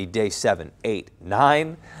 that'd be day 7, 8,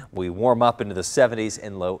 9. We warm up into the 70s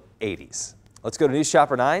and low 80s. Let's go to News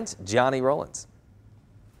Shopper 9's Johnny Rollins.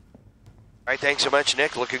 All right, thanks so much,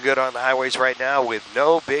 Nick. Looking good on the highways right now with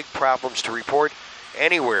no big problems to report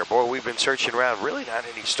anywhere. Boy, we've been searching around. Really not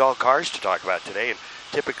any stalled cars to talk about today, and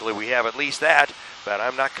typically we have at least that, but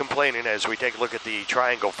I'm not complaining as we take a look at the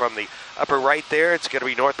triangle from the upper right there. It's going to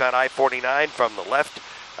be northbound I-49 from the left.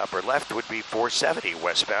 Upper left would be 470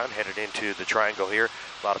 westbound, headed into the triangle here.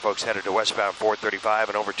 A lot of folks headed to westbound 435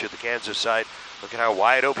 and over to the Kansas side. Look at how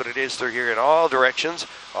wide open it is through here in all directions.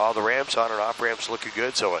 All the ramps, on and off ramps, looking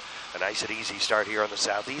good. So a nice and easy start here on the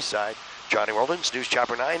southeast side. Johnny Rollins, News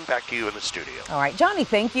Chopper 9, back to you in the studio. All right, Johnny,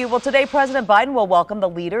 thank you. Well, today President Biden will welcome the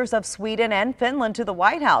leaders of Sweden and Finland to the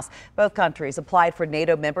White House. Both countries applied for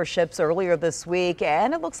NATO memberships earlier this week,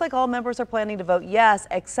 and it looks like all members are planning to vote yes,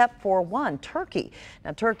 except for one, Turkey.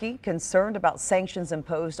 Now, Turkey, concerned about sanctions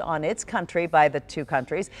imposed on its country by the two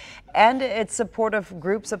countries, and its supportive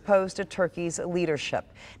groups opposed to Turkey's leadership.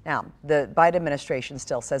 Now, the Biden administration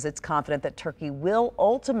still says it's confident that Turkey will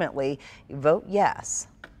ultimately vote yes.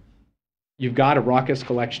 You've got a raucous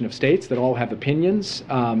collection of states that all have opinions,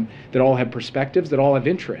 that all have perspectives, that all have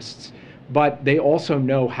interests. But they also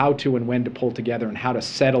know how to and when to pull together and how to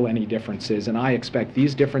settle any differences. And I expect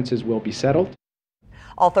these differences will be settled.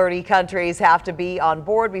 All 30 countries have to be on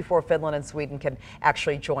board before Finland and Sweden can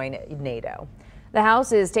actually join NATO. The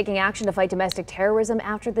House is taking action to fight domestic terrorism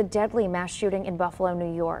after the deadly mass shooting in Buffalo,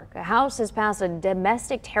 New York. The House has passed a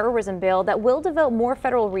domestic terrorism bill that will devote more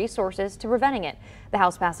federal resources to preventing it. The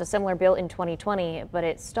House passed a similar bill in 2020, but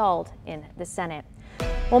it stalled in the Senate.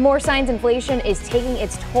 Well, more signs inflation is taking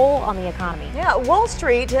its toll on the economy. Yeah, Wall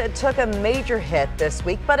Street took a major hit this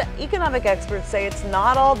week, but economic experts say it's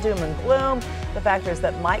not all doom and gloom. The factors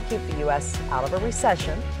that might keep the U.S. out of a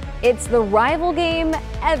recession. It's the rival game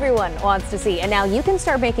everyone wants to see, and now you can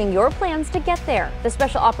start making your plans to get there. The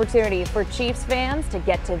special opportunity for Chiefs fans to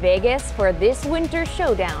get to Vegas for this winter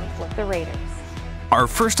showdown with the Raiders. Our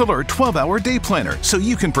First Alert 12-hour day planner so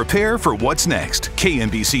you can prepare for what's next.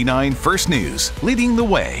 KMBC 9 First News, leading the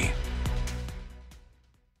way.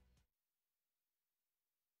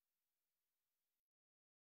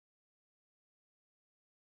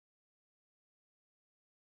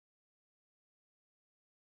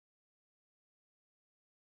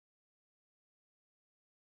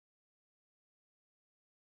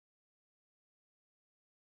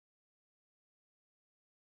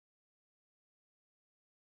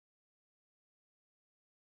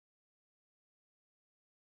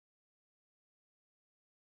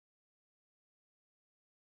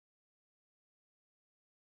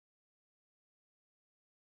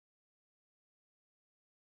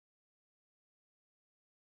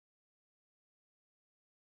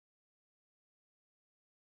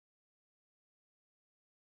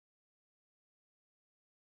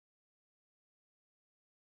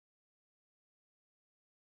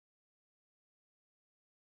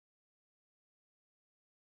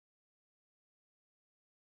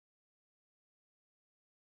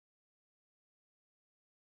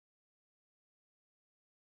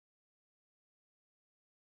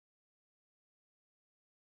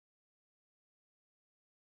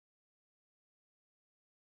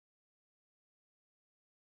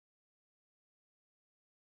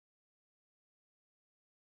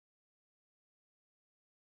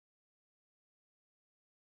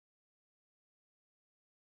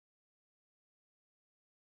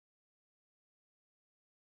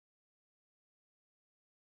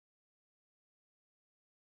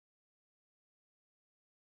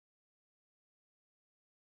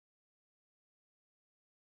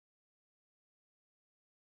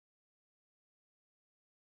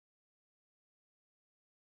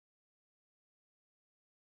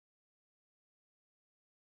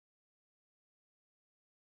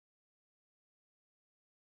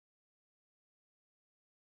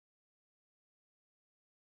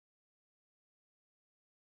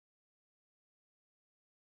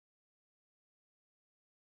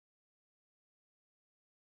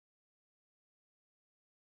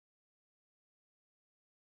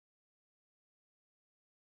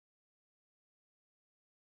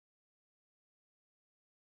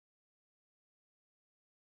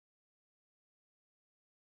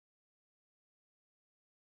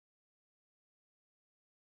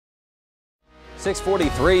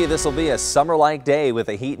 .43, this will be a summer-like day with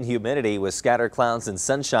the heat and humidity with scattered clouds and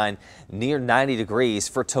sunshine near 90 degrees.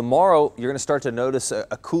 For tomorrow, you're going to start to notice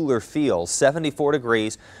a cooler feel, 74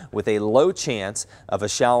 degrees with a low chance of a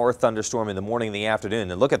shower or thunderstorm in the morning and the afternoon.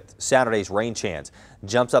 And look at Saturday's rain chance,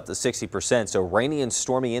 jumps up to 60%. So rainy and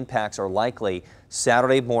stormy impacts are likely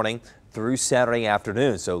Saturday morning through Saturday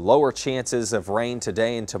afternoon. So lower chances of rain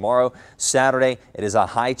today and tomorrow. Saturday, it is a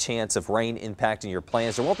high chance of rain impacting your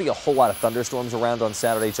plans. There won't be a whole lot of thunderstorms around on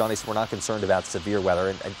Saturday, Johnny, so we're not concerned about severe weather,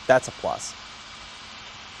 and that's a plus.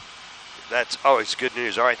 That's always good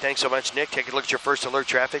news. All right, thanks so much, Nick. Take a look at your First Alert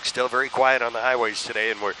traffic. Still very quiet on the highways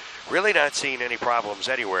today, and we're really not seeing any problems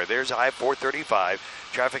anywhere. There's I-435.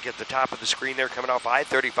 Traffic at the top of the screen there coming off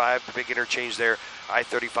I-35, the big interchange there.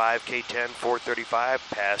 I-35, K10, 435,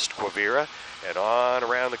 past Quivira, and on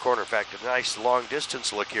around the corner. In fact, a nice long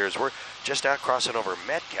distance look here as we're just out crossing over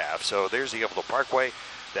Metcalf. So there's the Evelyn Parkway.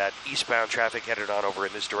 That eastbound traffic headed on over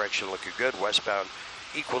in this direction looking good. Westbound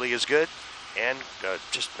equally as good. And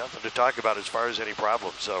just nothing to talk about as far as any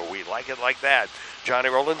problems. So we like it like that. Johnny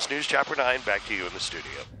Rollins, News Chopper 9, back to you in the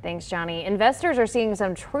studio. Thanks, Johnny. Investors are seeing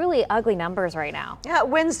some truly ugly numbers right now. Yeah,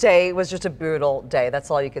 Wednesday was just a brutal day.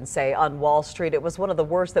 That's all you can say on Wall Street. It was one of the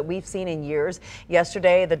worst that we've seen in years.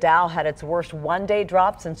 Yesterday, the Dow had its worst one-day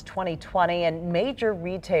drop since 2020, and major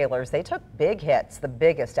retailers, they took big hits, the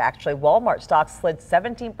biggest actually. Walmart stocks slid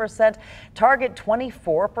 17%, Target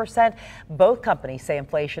 24%. Both companies say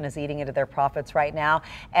inflation is eating into their profits right now,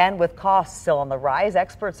 and with costs still on the rise,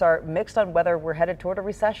 experts are mixed on whether we're headed toward a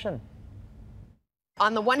recession.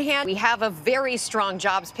 On the one hand, we have a very strong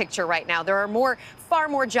jobs picture right now. There are far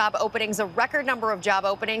more job openings, a record number of job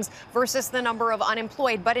openings versus the number of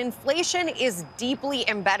unemployed. But inflation is deeply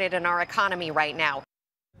embedded in our economy right now.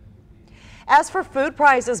 As for food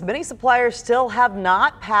prices, many suppliers still have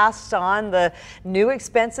not passed on the new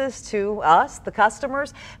expenses to us, the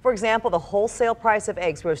customers. For example, the wholesale price of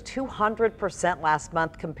eggs rose 200% last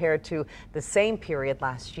month compared to the same period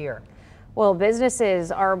last year. Well, businesses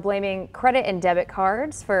are blaming credit and debit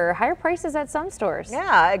cards for higher prices at some stores.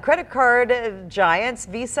 Yeah, credit card giants,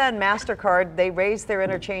 Visa and MasterCard, they raised their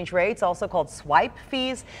interchange rates, also called swipe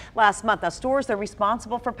fees, last month. Now, stores are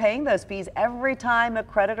responsible for paying those fees every time a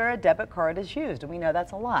credit or a debit card is used, and we know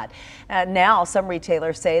that's a lot. Now, some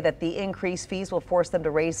retailers say that the increased fees will force them to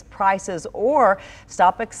raise prices or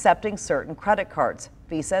stop accepting certain credit cards.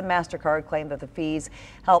 Visa and MasterCard claim that the fees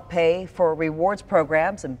help pay for rewards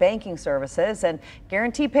programs and banking services and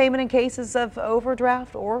guarantee payment in cases of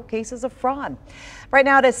overdraft or cases of fraud. Right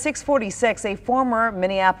now at 6:46, a former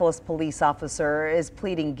Minneapolis police officer is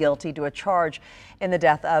pleading guilty to a charge in the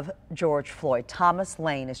death of George Floyd. Thomas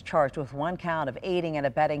Lane is charged with one count of aiding and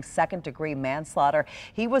abetting second-degree manslaughter.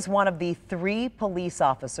 He was one of the three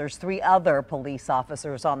other police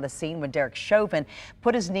officers on the scene when Derek Chauvin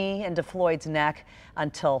put his knee into Floyd's neck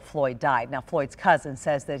until Floyd died. Now, Floyd's cousin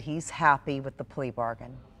says that he's happy with the plea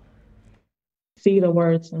bargain. See the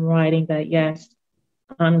words in writing that, yes,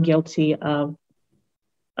 I'm guilty of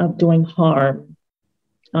doing harm.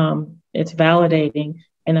 It's validating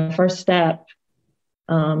and the first step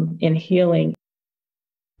in healing.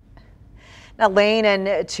 Now, Lane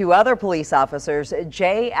and two other police officers,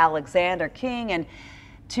 J. Alexander King and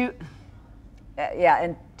two,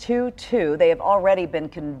 they have already been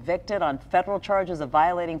convicted on federal charges of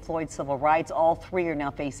violating Floyd's civil rights. All three are now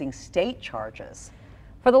facing state charges.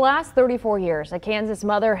 For the last 34 years, a Kansas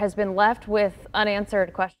mother has been left with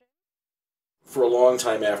unanswered questions. For a long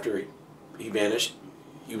time after he vanished,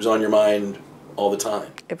 he was on your mind all the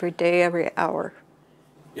time. Every day, every hour.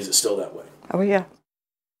 Is it still that way? Oh, yeah.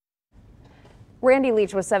 Randy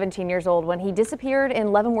Leach was 17 years old when he disappeared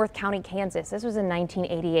in Leavenworth County, Kansas. This was in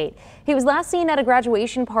 1988. He was last seen at a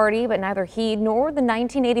graduation party, but neither he nor the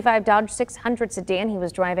 1985 Dodge 600 sedan he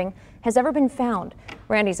was driving has ever been found.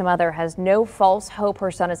 Randy's mother has no false hope her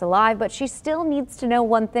son is alive, but she still needs to know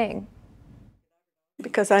one thing.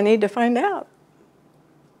 Because I need to find out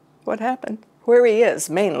what happened, where he is,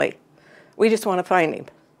 mainly. We just want to find him.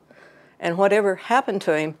 And whatever happened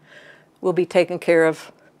to him will be taken care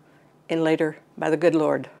of in later by the good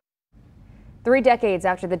Lord. 3 decades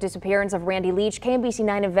after the disappearance of Randy Leach,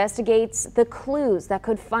 KMBC9 investigates the clues that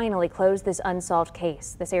could finally close this unsolved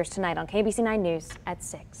case. This airs tonight on KMBC9 News at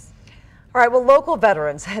 6. All right, well, local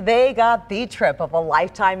veterans, they got the trip of a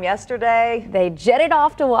lifetime yesterday. They jetted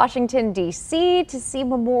off to Washington, D.C. to see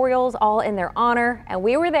memorials all in their honor, and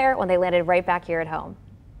we were there when they landed right back here at home.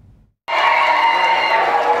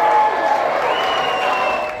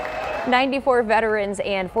 94 veterans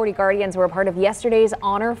and 40 guardians were a part of yesterday's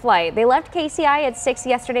honor flight. They left KCI at 6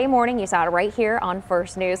 yesterday morning. You saw it right here on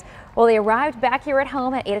First News. Well, they arrived back here at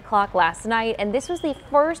home at 8 o'clock last night, and this was the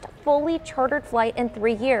first fully chartered flight in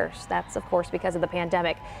 3 years. That's, of course, because of the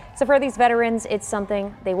pandemic. So for these veterans, it's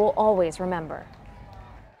something they will always remember.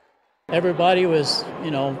 Everybody was,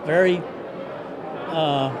 very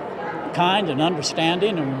kind and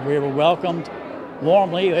understanding, and we were welcomed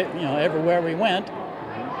warmly, everywhere we went.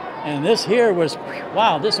 And this here was,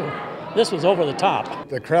 wow, this was over the top.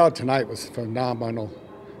 The crowd tonight was phenomenal.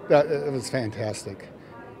 It was fantastic.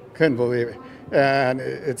 Couldn't believe it. And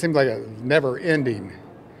it seemed like a never ending.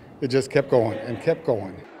 It just kept going and kept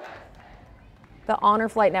going. The Honor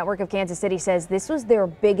Flight Network of Kansas City says this was their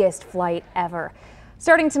biggest flight ever.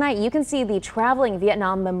 Starting tonight, you can see the traveling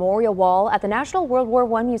Vietnam Memorial Wall at the National World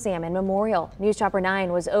War I Museum and Memorial. News Chopper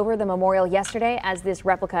 9 was over the memorial yesterday as this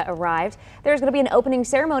replica arrived. There's going to be an opening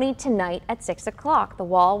ceremony tonight at 6 o'clock. The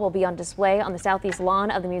wall will be on display on the southeast lawn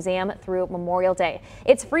of the museum through Memorial Day.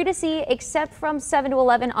 It's free to see except from 7 to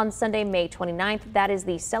 11 on Sunday, May 29th. That is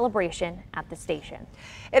the celebration at the station.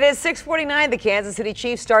 It is 6:49. The Kansas City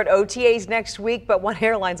Chiefs start OTAs next week, but one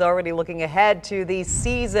airline's already looking ahead to the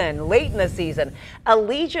season. Late in the season,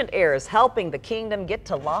 Allegiant Air is helping the Kingdom get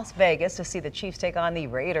to Las Vegas to see the Chiefs take on the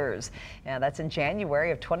Raiders. Now, that's in January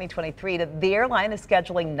of 2023. The airline is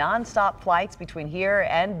scheduling nonstop flights between here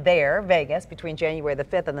and there, Vegas, between January the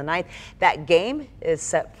 5th and the 9th. That game is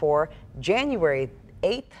set for January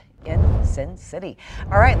 8th. In Sin City.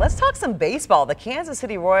 All right, let's talk some baseball. The Kansas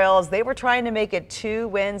City Royals, they were trying to make it 2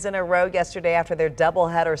 wins in a row yesterday after their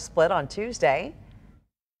doubleheader split on Tuesday.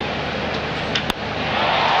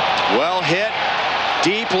 Well hit,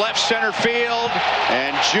 deep left center field,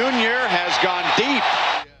 and Junior has gone deep.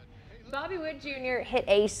 Bobby Wood Jr. hit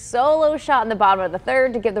a solo shot in the bottom of the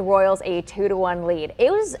third to give the Royals a 2-1 lead.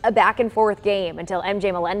 It was a back-and-forth game until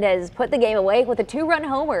MJ Melendez put the game away with a 2-run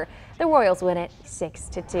homer. The Royals win it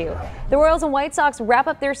 6-2. The Royals and White Sox wrap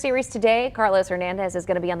up their series today. Carlos Hernandez is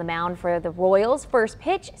going to be on the mound for the Royals. First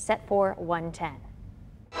pitch set for 1:10.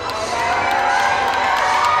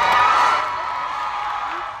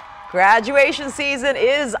 Graduation season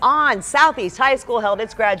is on. Southeast High School held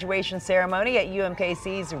its graduation ceremony at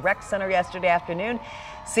UMKC's Rec Center yesterday afternoon.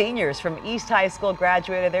 Seniors from East High School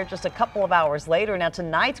graduated there just a couple of hours later. Now,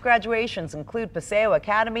 tonight's graduations include Paseo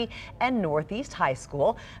Academy and Northeast High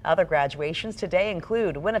School. Other graduations today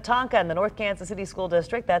include Winnetonka and the North Kansas City School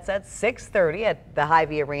District. That's at 6:30 at the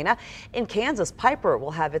Hy-Vee Arena. In Kansas, Piper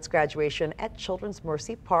will have its graduation at Children's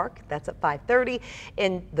Mercy Park. That's at 5:30.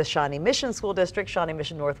 In the Shawnee Mission School District, Shawnee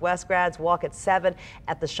Mission Northwest grads walk at 7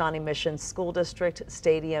 at the Shawnee Mission School District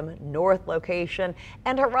Stadium North location.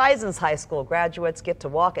 And Horizons High School graduates get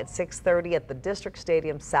to walk at 6:30 at the District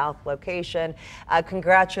Stadium South location.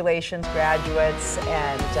 Congratulations, graduates.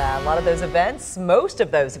 And a lot of those events, most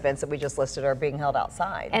of those events that we just listed, are being held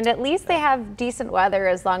outside. And at least they have decent weather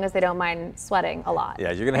as long as they don't mind sweating a lot.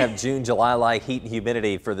 Yeah, you're going to have June, July-like heat and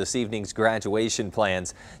humidity for this evening's graduation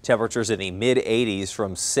plans. Temperatures in the mid-80s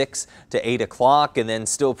from 6 to 8 o'clock, and then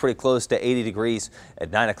still pretty close to 80 degrees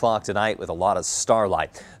at 9 o'clock tonight with a lot of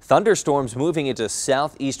starlight. Thunderstorms moving into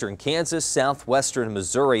southeastern Kansas, southwestern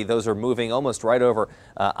Missouri. Those are moving almost right over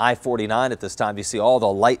I-49 at this time. You see all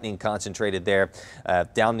the lightning concentrated there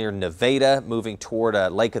down near Nevada, moving toward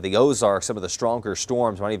Lake of the Ozarks. Some of the stronger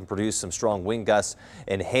storms might even produce some strong wind gusts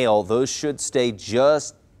and hail. Those should stay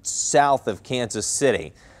just south of Kansas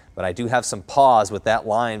City. But I do have some pause with that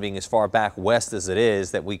line being as far back west as it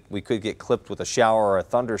is that we could get clipped with a shower or a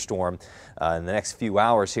thunderstorm in the next few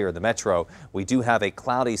hours here in the metro. We do have a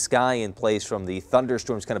cloudy sky in place from the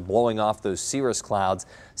thunderstorms kind of blowing off those cirrus clouds.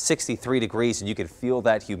 63 degrees, and you can feel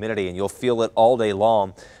that humidity, and you'll feel it all day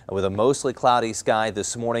long. With a mostly cloudy sky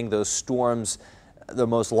this morning, those storms, they're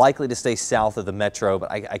most likely to stay south of the metro,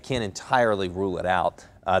 but I can't entirely rule it out.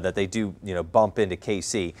 That they do, bump into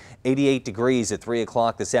KC. 88 degrees at 3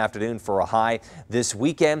 o'clock this afternoon for a high. This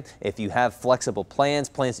weekend, if you have flexible plans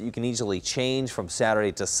that you can easily change from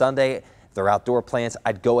Saturday to Sunday, if they're outdoor plans,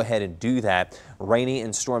 I'd go ahead and do that. Rainy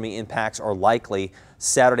and stormy impacts are likely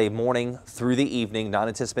Saturday morning through the evening. Not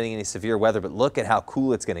anticipating any severe weather, but look at how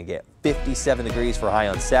cool it's going to get. 57 degrees for a high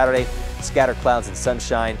on Saturday. Scattered clouds and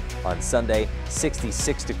sunshine on Sunday.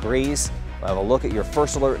 66 degrees. We'll have a look at your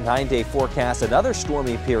First Alert 9-day forecast. Another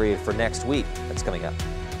stormy period for next week. That's coming up.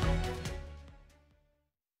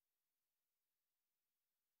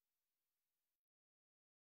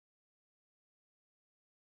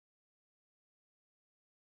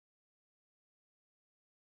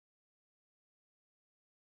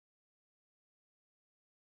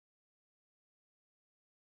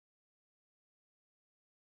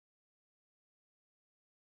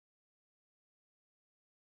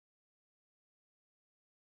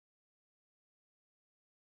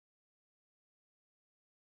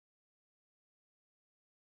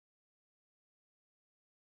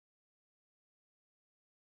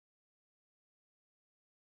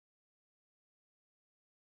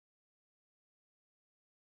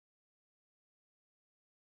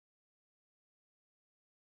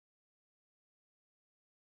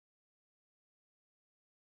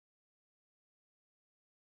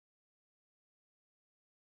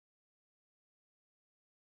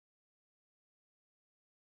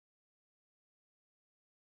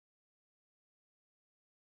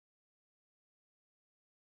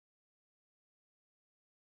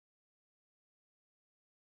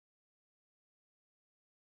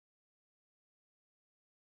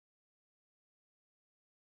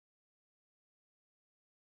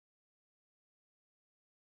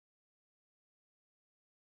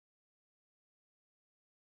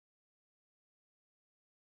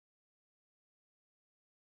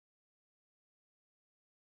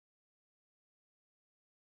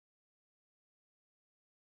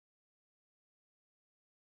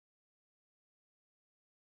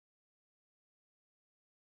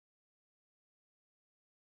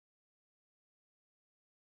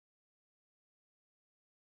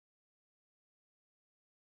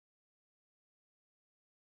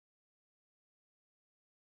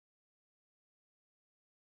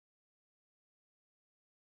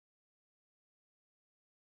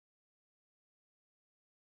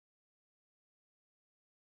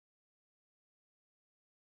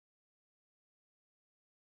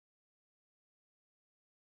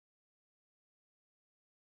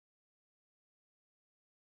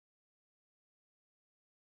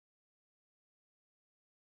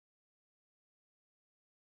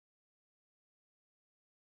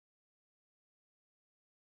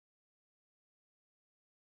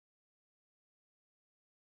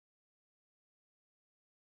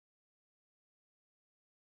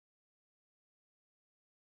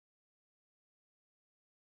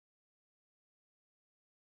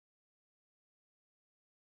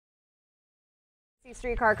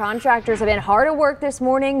 Streetcar contractors have been hard at work this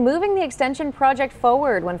morning, moving the extension project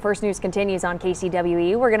forward. When First News continues on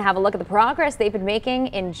KCWE, we're going to have a look at the progress they've been making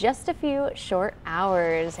in just a few short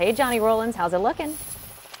hours. Hey, Johnny Rollins, how's it looking?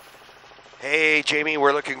 Hey, Jamie,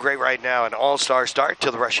 we're looking great right now. An all-star start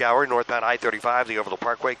to the rush hour, northbound I-35, the Overland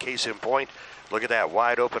Parkway, Case in Point. Look at that,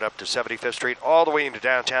 wide open up to 75th Street, all the way into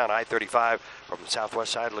downtown I-35 from the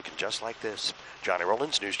southwest side, looking just like this. Johnny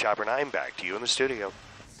Rollins, News Chopper 9, back to you in the studio.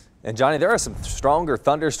 And Johnny, there are some stronger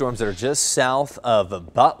thunderstorms that are just south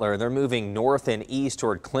of Butler. They're moving north and east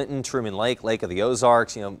toward Clinton, Truman Lake, Lake of the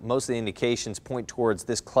Ozarks. You know, most of the indications point towards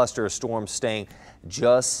this cluster of storms staying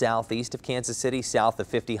just southeast of Kansas City, south of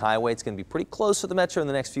 50 Highway. It's going to be pretty close to the metro in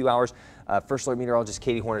the next few hours. First Alert meteorologist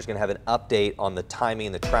Katie Horner is going to have an update on the timing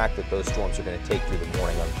and the track that those storms are going to take through the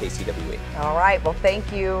morning on KCWE. All right. Well,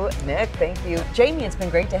 thank you, Nick. Thank you, Jamie. It's been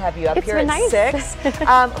great to have you up here been at nice. 6.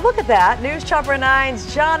 Look at that. News Chopper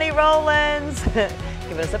 9's Johnny Rollins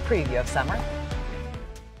giving us a preview of summer.